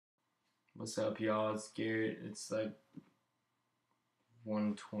What's up, y'all? It's Garrett. It's like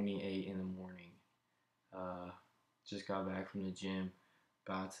 1:28 in the morning. Uh, just got back from the gym.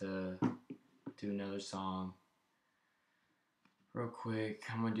 About to do another song. Real quick,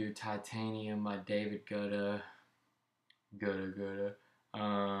 I'm gonna do Titanium by David Guetta. Guetta.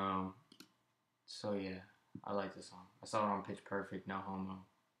 So yeah, I like this song. I saw it on Pitch Perfect, no homo.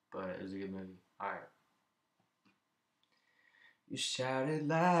 But it was a good movie. Alright. You shouted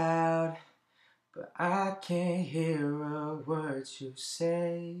loud, but I can't hear a word you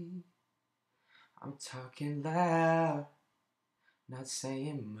say. I'm talking loud, not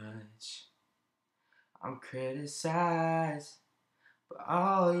saying much. I'm criticized, but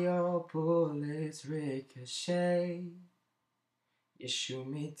all your bullets ricochet. You shoot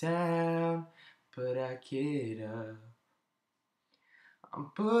me down, but I get up.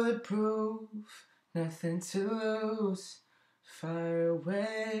 I'm bulletproof, nothing to lose. Fire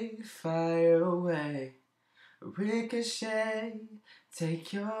away, fire away. Ricochet,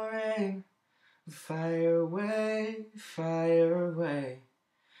 take your aim. Fire away, fire away.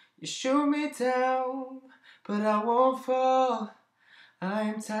 You shoot me down, but I won't fall. I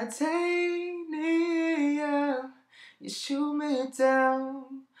am titanium. You shoot me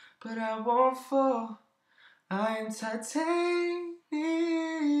down, but I won't fall. I am titanium.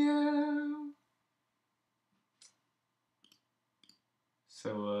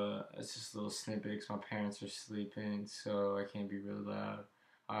 So, it's just little snippets. My parents are sleeping, so I can't be really loud.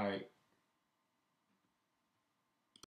 Alright.